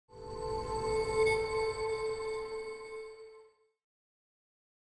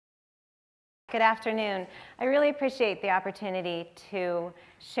Good afternoon. I really appreciate the opportunity to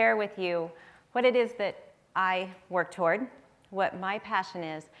share with you what it is that I work toward, what my passion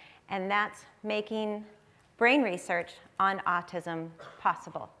is, and that's making brain research on autism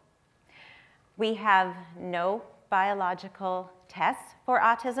possible. We have no biological tests for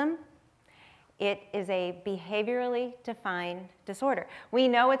autism. It is a behaviorally defined disorder. We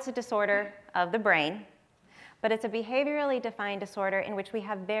know it's a disorder of the brain, but it's a behaviorally defined disorder in which we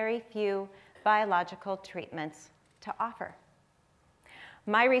have very few biological treatments to offer.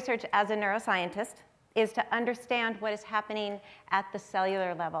 My research as a neuroscientist is to understand what is happening at the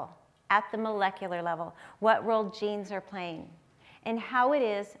cellular level, at the molecular level, what role genes are playing, and how it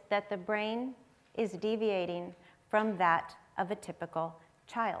is that the brain is deviating from that of a typical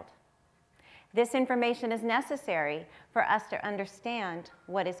child. This information is necessary for us to understand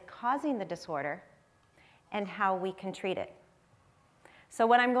what is causing the disorder and how we can treat it. So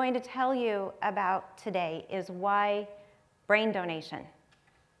what I'm going to tell you about today is why brain donation.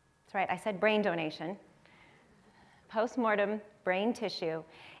 That's right, I said brain donation. Postmortem brain tissue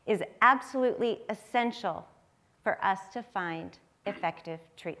is absolutely essential for us to find effective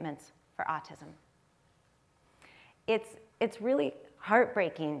treatments for autism. It's really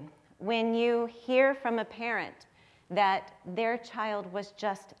heartbreaking when you hear from a parent that their child was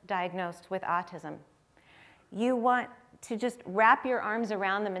just diagnosed with autism. You want to just wrap your arms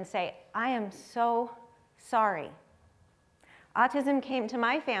around them and say, I am so sorry. Autism came to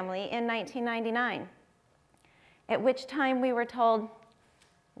my family in 1999, at which time we were told,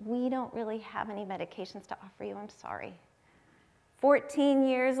 we don't really have any medications to offer you, I'm sorry. 14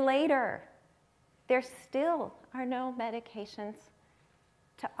 years later, there still are no medications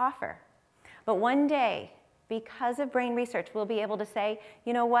to offer. But one day, because of brain research, we'll be able to say,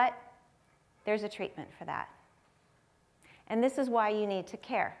 you know what? There's a treatment for that. And this is why you need to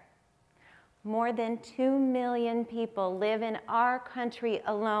care. More than 2 million people live in our country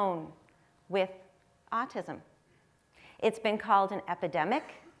alone with autism. It's been called an epidemic,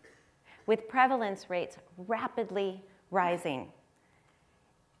 with prevalence rates rapidly rising.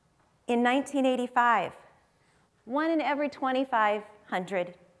 In 1985, 1 in every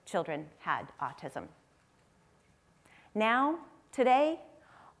 2,500 children had autism. Now, today,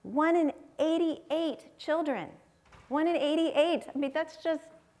 1 in 88 children. 1 in 88, I mean, that's just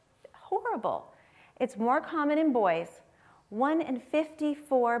horrible. It's more common in boys. 1 in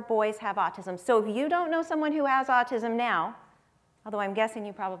 54 boys have autism. So if you don't know someone who has autism now, although I'm guessing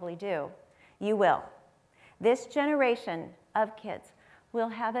you probably do, you will. This generation of kids will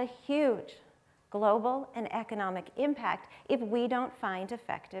have a huge global and economic impact if we don't find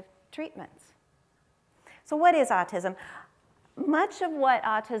effective treatments. So what is autism? Much of what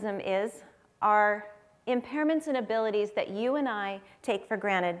autism is are impairments and abilities that you and I take for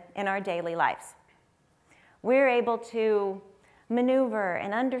granted in our daily lives. We're able to maneuver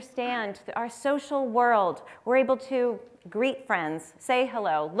and understand our social world. We're able to greet friends, say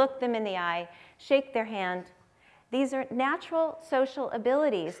hello, look them in the eye, shake their hand. These are natural social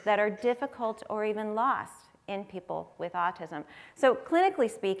abilities that are difficult or even lost in people with autism. So clinically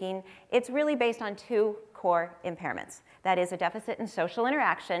speaking, it's really based on 2 core impairments. That is a deficit in social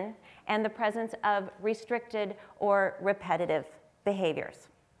interaction and the presence of restricted or repetitive behaviors.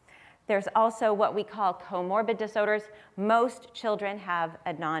 There's also what we call comorbid disorders. Most children have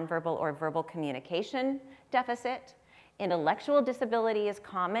a nonverbal or verbal communication deficit. Intellectual disability is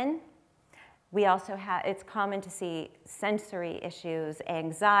common. We also have, it's common to see sensory issues,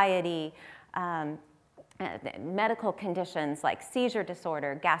 anxiety, medical conditions like seizure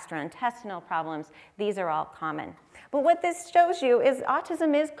disorder, gastrointestinal problems. These are all common. But what this shows you is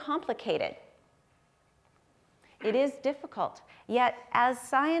autism is complicated. It is difficult. Yet, as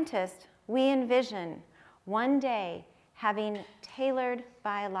scientists, we envision one day having tailored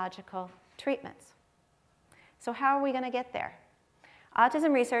biological treatments. So how are we going to get there?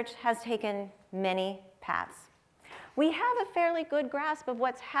 Autism research has taken many paths. We have a fairly good grasp of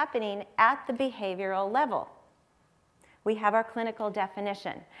what's happening at the behavioral level. We have our clinical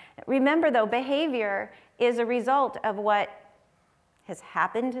definition. Remember, though, behavior is a result of what has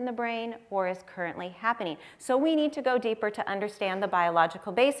happened in the brain or is currently happening. So we need to go deeper to understand the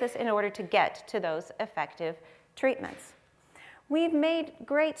biological basis in order to get to those effective treatments. We've made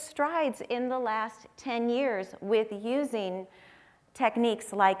great strides in the last 10 years with using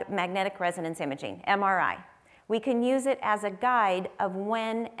techniques like magnetic resonance imaging, MRI. We can use it as a guide of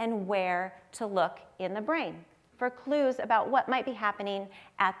when and where to look in the brain for clues about what might be happening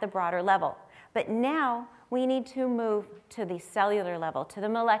at the broader level. But now we need to move to the cellular level, to the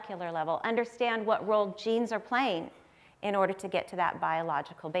molecular level, understand what role genes are playing in order to get to that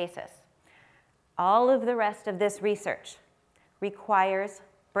biological basis. All of the rest of this research requires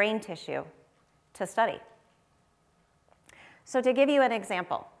brain tissue to study. So to give you an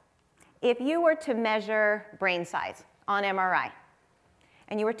example, if you were to measure brain size on MRI,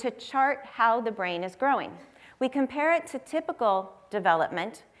 and you were to chart how the brain is growing, we compare it to typical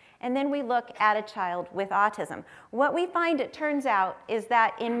development, and then we look at a child with autism. What we find, it turns out, is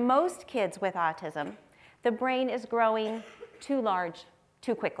that in most kids with autism, the brain is growing too large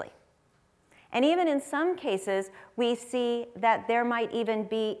too quickly. And even in some cases, we see that there might even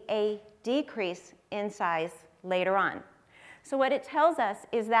be a decrease in size later on. So what it tells us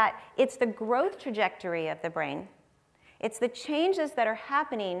is that it's the growth trajectory of the brain, it's the changes that are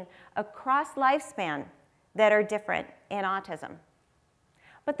happening across lifespan that are different in autism.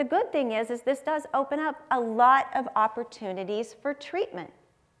 But the good thing is this does open up a lot of opportunities for treatment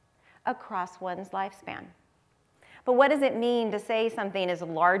across one's lifespan. But what does it mean to say something is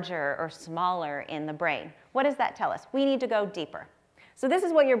larger or smaller in the brain? What does that tell us? We need to go deeper. So this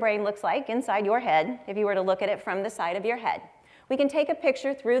is what your brain looks like inside your head if you were to look at it from the side of your head. We can take a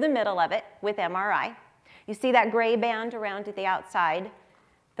picture through the middle of it with MRI. You see that gray band around at the outside?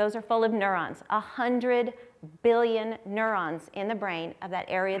 Those are full of neurons, 100 billion neurons in the brain of that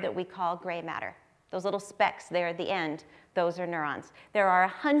area that we call gray matter. Those little specks there at the end, those are neurons. There are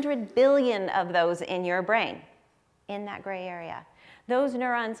 100 billion of those in your brain in that gray area. Those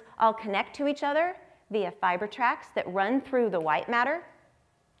neurons all connect to each other via fiber tracts that run through the white matter.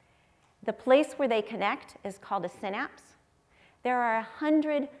 The place where they connect is called a synapse. There are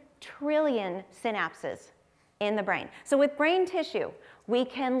 100 trillion synapses in the brain. So with brain tissue, we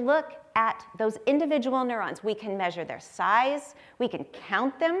can look at those individual neurons. We can measure their size. We can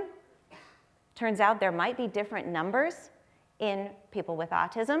count them. Turns out there might be different numbers in people with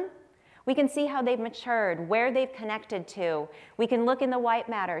autism. We can see how they've matured, where they've connected to. We can look in the white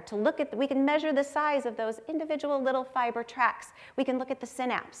matter to look at, we can measure the size of those individual little fiber tracts. We can look at the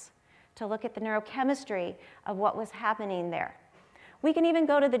synapse to look at the neurochemistry of what was happening there. We can even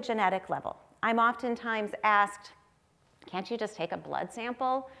go to the genetic level. I'm oftentimes asked, can't you just take a blood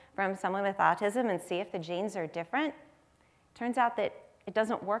sample from someone with autism and see if the genes are different? Turns out that it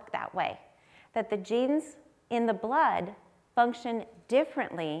doesn't work that way, that the genes in the blood function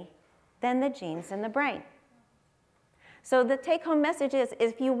differently than the genes in the brain. So the take-home message is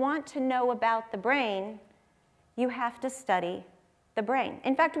if you want to know about the brain, you have to study the brain.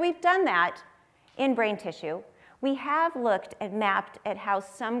 In fact, we've done that in brain tissue. We have looked and mapped at how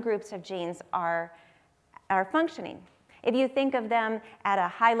some groups of genes are functioning. If you think of them at a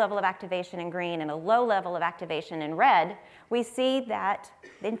high level of activation in green and a low level of activation in red, we see that,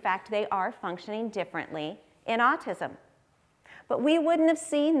 in fact, they are functioning differently in autism. But we wouldn't have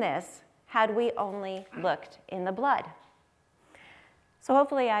seen this had we only looked in the blood. So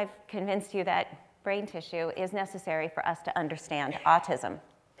hopefully I've convinced you that brain tissue is necessary for us to understand autism.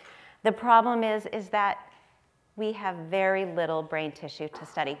 The problem is that we have very little brain tissue to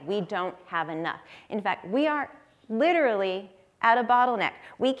study. We don't have enough. In fact, we are literally at a bottleneck.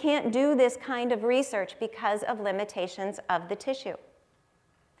 We can't do this kind of research because of limitations of the tissue.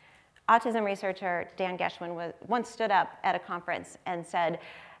 Autism researcher Dan Geschwin once stood up at a conference and said,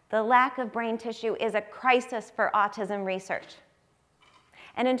 the lack of brain tissue is a crisis for autism research.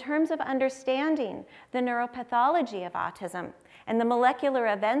 And in terms of understanding the neuropathology of autism and the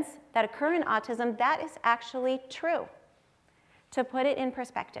molecular events that occur in autism, that is actually true. To put it in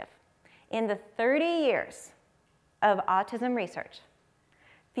perspective, in the 30 years of autism research,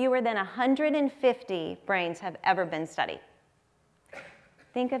 fewer than 150 brains have ever been studied.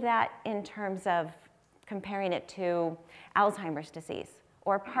 Think of that in terms of comparing it to Alzheimer's disease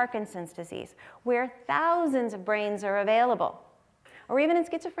or Parkinson's disease, where thousands of brains are available, or even in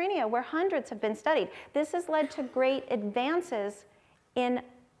schizophrenia, where hundreds have been studied. This has led to great advances in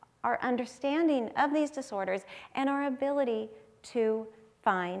our understanding of these disorders and our ability to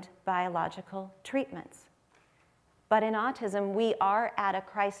find biological treatments. But in autism, we are at a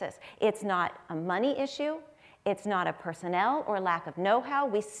crisis. It's not a money issue. It's not a personnel or lack of know-how.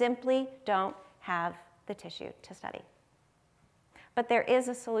 We simply don't have the tissue to study. But there is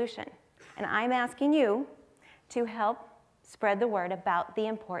a solution, and I'm asking you to help spread the word about the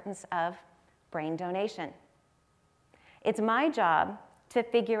importance of brain donation. It's my job to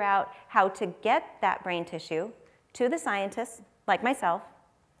figure out how to get that brain tissue to the scientists, like myself,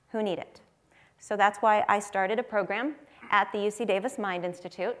 who need it. So that's why I started a program at the UC Davis Mind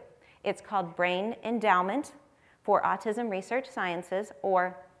Institute. It's called Brain Endowment for Autism Research Sciences,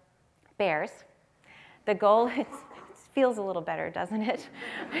 or BEARS. The goal, it feels a little better, doesn't it?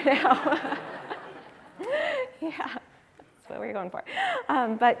 Yeah, it's what we're going for.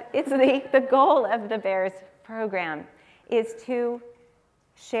 But it's the goal of the BEARS program is to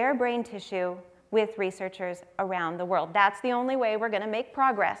share brain tissue with researchers around the world. That's the only way we're going to make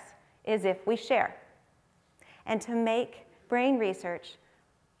progress, is if we share. And to make brain research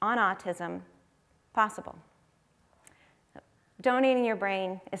on autism possible. Donating your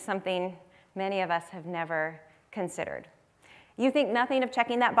brain is something many of us have never considered. You think nothing of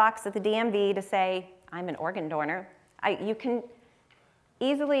checking that box at the DMV to say, I'm an organ donor. You can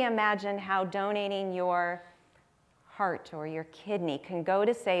easily imagine how donating your heart or your kidney can go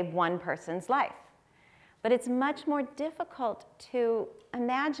to save one person's life. But it's much more difficult to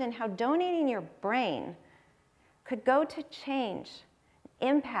imagine how donating your brain could go to change,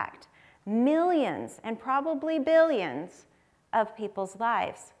 impact millions and probably billions of people's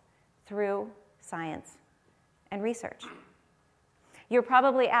lives through science and research. You're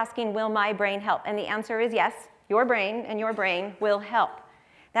probably asking, will my brain help? And the answer is yes, your brain and your brain will help.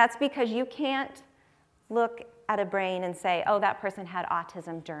 That's because you can't look at a brain and say, oh, that person had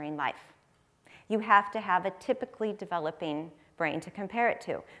autism during life. You have to have a typically developing brain to compare it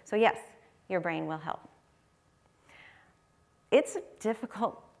to. So yes, your brain will help. It's a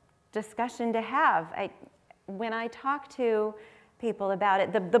difficult discussion to have. When I talk to people about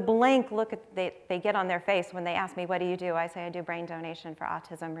it, the blank look they get on their face when they ask me, what do you do? I say, I do brain donation for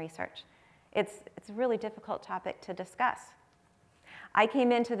autism research. It's a really difficult topic to discuss. I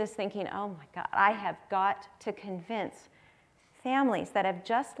came into this thinking, oh my God, I have got to convince families that have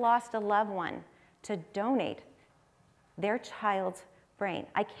just lost a loved one to donate their child's brain.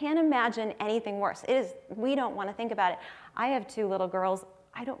 I can't imagine anything worse. We don't want to think about it. I have 2 little girls.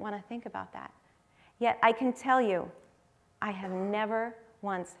 I don't want to think about that. Yet I can tell you, I have never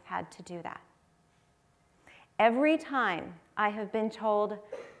once had to do that. Every time I have been told,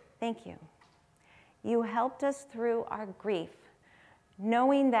 thank you. You helped us through our grief,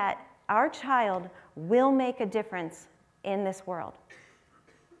 knowing that our child will make a difference in this world.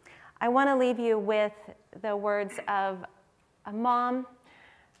 I want to leave you with the words of a mom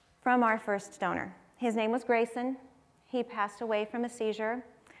from our first donor. His name was Grayson. He passed away from a seizure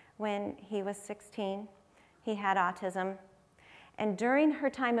when he was 16. He had autism. And during her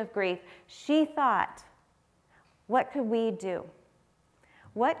time of grief, she thought, what could we do?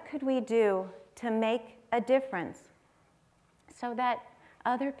 What could we do to make a difference so that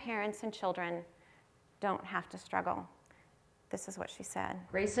other parents and children don't have to struggle? This is what she said.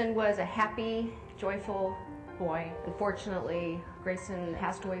 Grayson was a happy, joyful boy. Unfortunately, Grayson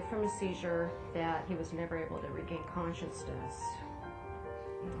passed away from a seizure that he was never able to regain consciousness.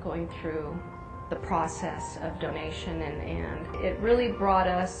 Going through the process of donation, and it really brought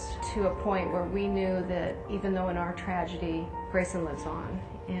us to a point where we knew that even though in our tragedy, Grayson lives on,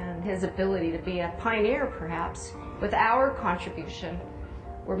 and his ability to be a pioneer perhaps, with our contribution,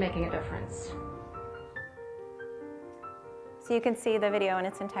 we're making a difference. So you can see the video in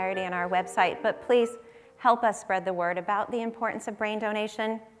its entirety on our website, but please help us spread the word about the importance of brain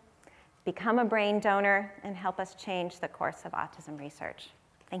donation, become a brain donor, and help us change the course of autism research.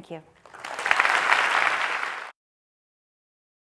 Thank you.